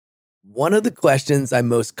One of the questions I'm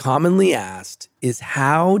most commonly asked is,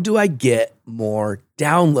 how do I get more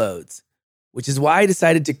downloads? Which is why I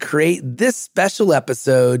decided to create this special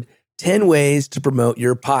episode, 10 Ways to Promote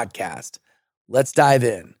Your Podcast. Let's dive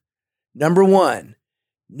in. Number 1,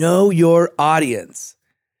 know your audience.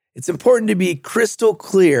 It's important to be crystal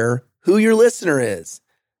clear who your listener is,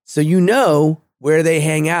 so you know where they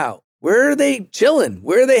hang out. Where are they chilling?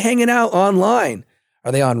 Where are they hanging out online?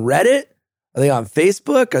 Are they on Reddit? Are they on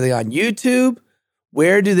Facebook? Are they on YouTube?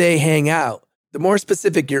 Where do they hang out? The more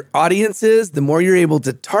specific your audience is, the more you're able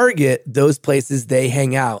to target those places they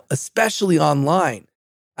hang out, especially online.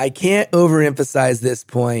 I can't overemphasize this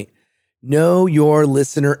point. Know your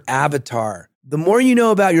listener avatar. The more you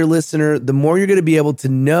know about your listener, the more you're going to be able to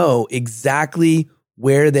know exactly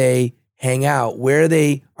where they hang out, where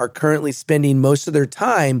they are currently spending most of their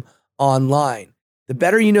time online. The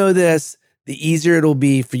better you know this, the easier it'll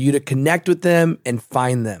be for you to connect with them and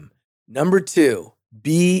find them. Number 2,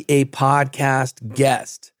 be a podcast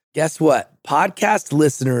guest. Guess what? Podcast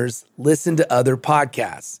listeners listen to other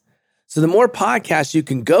podcasts. So the more podcasts you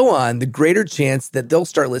can go on, the greater chance that they'll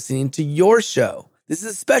start listening to your show. This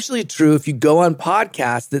is especially true if you go on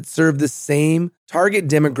podcasts that serve the same target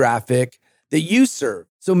demographic that you serve.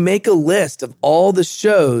 So make a list of all the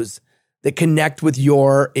shows that connect with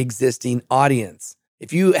your existing audience.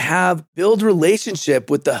 If you build relationship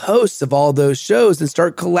with the hosts of all those shows and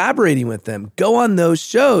start collaborating with them, go on those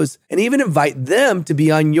shows and even invite them to be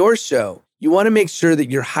on your show. You want to make sure that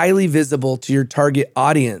you're highly visible to your target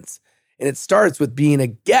audience. And it starts with being a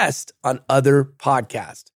guest on other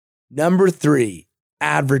podcasts. Number 3,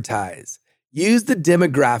 advertise. Use the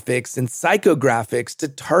demographics and psychographics to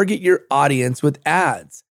target your audience with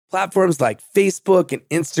ads. Platforms like Facebook and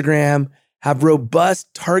Instagram have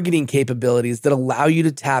robust targeting capabilities that allow you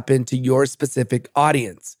to tap into your specific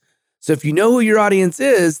audience. So if you know who your audience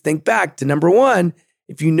is, think back to number 1.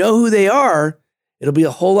 If you know who they are, it'll be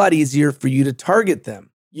a whole lot easier for you to target them.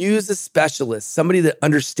 Use a specialist, somebody that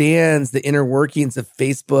understands the inner workings of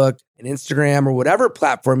Facebook and Instagram or whatever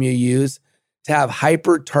platform you use to have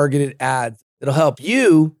hyper-targeted ads that'll help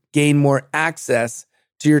you gain more access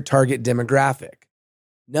to your target demographic.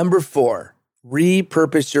 Number 4,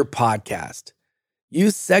 repurpose your podcast.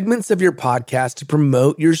 Use segments of your podcast to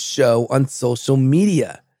promote your show on social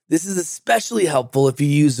media. This is especially helpful if you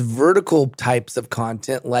use vertical types of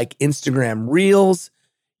content like Instagram Reels,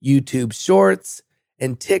 YouTube Shorts,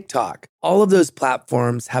 and TikTok. All of those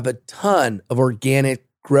platforms have a ton of organic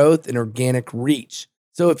growth and organic reach.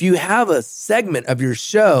 So if you have a segment of your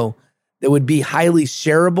show that would be highly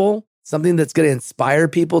shareable, something that's going to inspire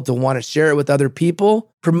people to want to share it with other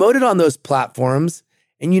people, promote it on those platforms,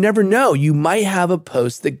 and you never know, you might have a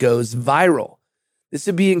post that goes viral. This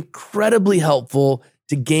would be incredibly helpful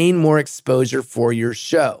to gain more exposure for your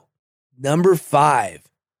show. Number 5,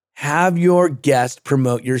 have your guest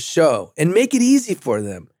promote your show and make it easy for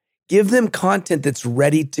them. Give them content that's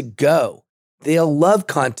ready to go. They'll love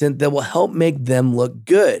content that will help make them look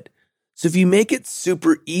good. So if you make it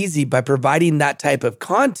super easy by providing that type of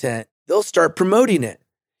content, they'll start promoting it.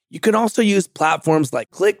 You can also use platforms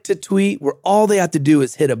like Click to Tweet, where all they have to do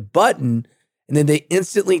is hit a button and then they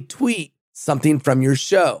instantly tweet something from your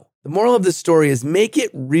show. The moral of the story is make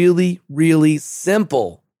it really, really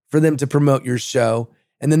simple for them to promote your show,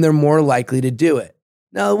 and then they're more likely to do it.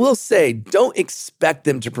 Now, I will say, don't expect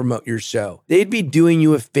them to promote your show. They'd be doing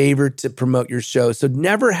you a favor to promote your show, so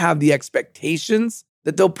never have the expectations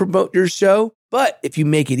that they'll promote your show. But if you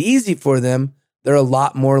make it easy for them, they're a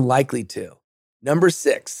lot more likely to. Number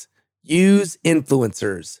 6, use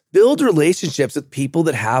influencers. Build relationships with people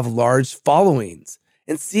that have large followings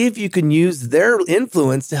and see if you can use their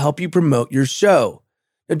influence to help you promote your show.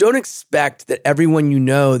 Now, don't expect that everyone you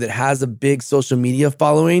know that has a big social media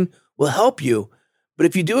following will help you. But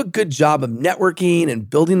if you do a good job of networking and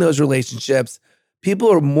building those relationships,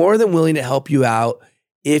 people are more than willing to help you out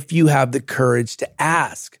if you have the courage to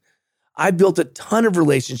ask. I built a ton of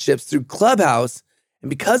relationships through Clubhouse, and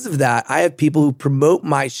because of that, I have people who promote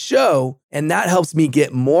my show, and that helps me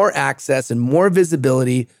get more access and more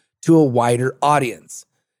visibility to a wider audience.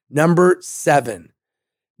 Number 7,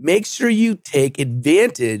 make sure you take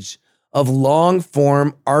advantage of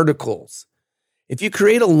long-form articles. If you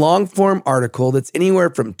create a long-form article that's anywhere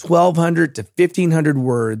from 1,200 to 1,500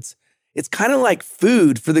 words, it's kind of like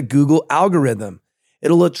food for the Google algorithm.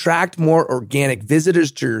 It'll attract more organic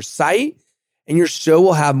visitors to your site, and your show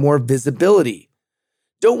will have more visibility.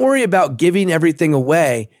 Don't worry about giving everything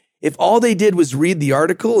away. If all they did was read the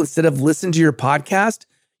article instead of listen to your podcast,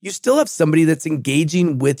 you still have somebody that's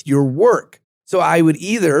engaging with your work. So I would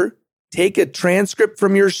either take a transcript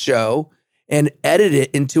from your show and edit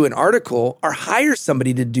it into an article, or hire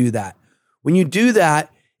somebody to do that. When you do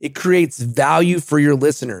that, it creates value for your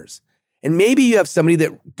listeners. And maybe you have somebody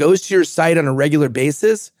that goes to your site on a regular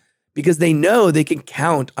basis because they know they can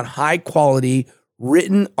count on high quality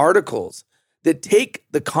written articles that take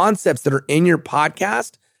the concepts that are in your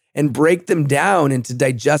podcast and break them down into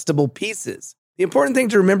digestible pieces. The important thing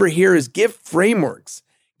to remember here is give frameworks,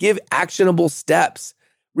 give actionable steps.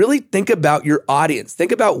 Really think about your audience.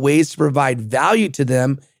 Think about ways to provide value to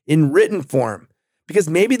them in written form, because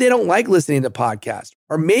maybe they don't like listening to podcasts,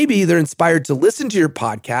 or maybe they're inspired to listen to your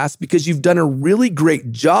podcast because you've done a really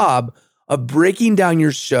great job of breaking down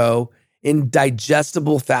your show in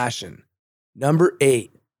digestible fashion. Number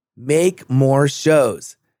 8, make more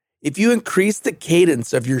shows. If you increase the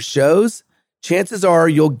cadence of your shows, chances are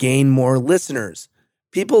you'll gain more listeners.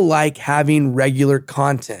 People like having regular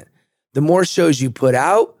content. The more shows you put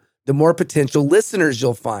out, the more potential listeners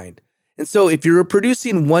you'll find. And so if you're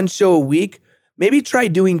producing 1 show a week, maybe try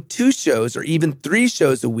doing 2 shows or even 3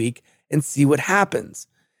 shows a week and see what happens.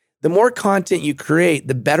 The more content you create,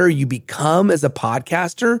 the better you become as a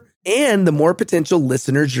podcaster and the more potential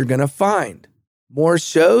listeners you're going to find. More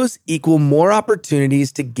shows equal more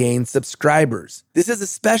opportunities to gain subscribers. This is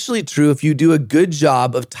especially true if you do a good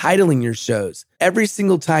job of titling your shows. Every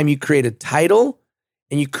single time you create a title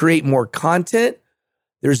and you create more content,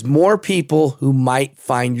 there's more people who might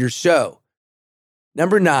find your show.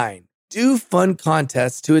 Number 9, do fun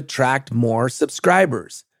contests to attract more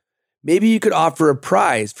subscribers. Maybe you could offer a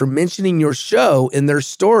prize for mentioning your show in their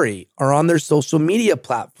story or on their social media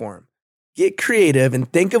platform. Get creative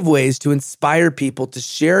and think of ways to inspire people to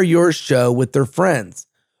share your show with their friends.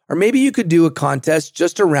 Or maybe you could do a contest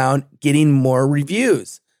just around getting more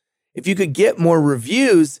reviews. If you could get more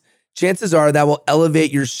reviews, chances are that will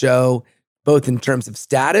elevate your show both in terms of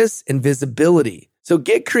status and visibility. So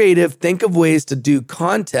get creative, think of ways to do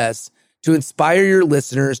contests to inspire your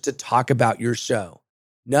listeners to talk about your show.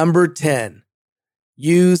 Number 10,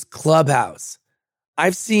 use Clubhouse.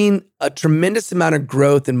 I've seen a tremendous amount of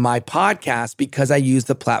growth in my podcast because I use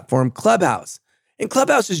the platform Clubhouse. And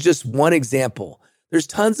Clubhouse is just one example. There's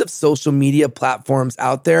tons of social media platforms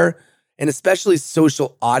out there, and especially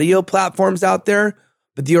social audio platforms out there,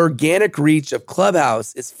 but the organic reach of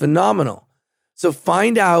Clubhouse is phenomenal. So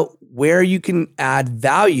find out where you can add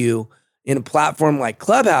value in a platform like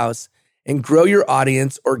Clubhouse and grow your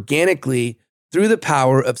audience organically through the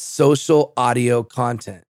power of social audio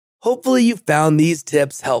content. Hopefully you found these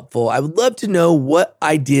tips helpful. I would love to know what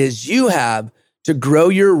ideas you have to grow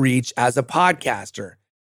your reach as a podcaster.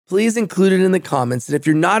 Please include it in the comments. And if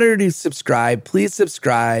you're not already subscribed, please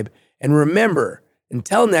subscribe. And remember,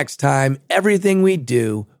 until next time, everything we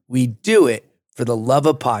do it for the love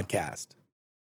of podcast.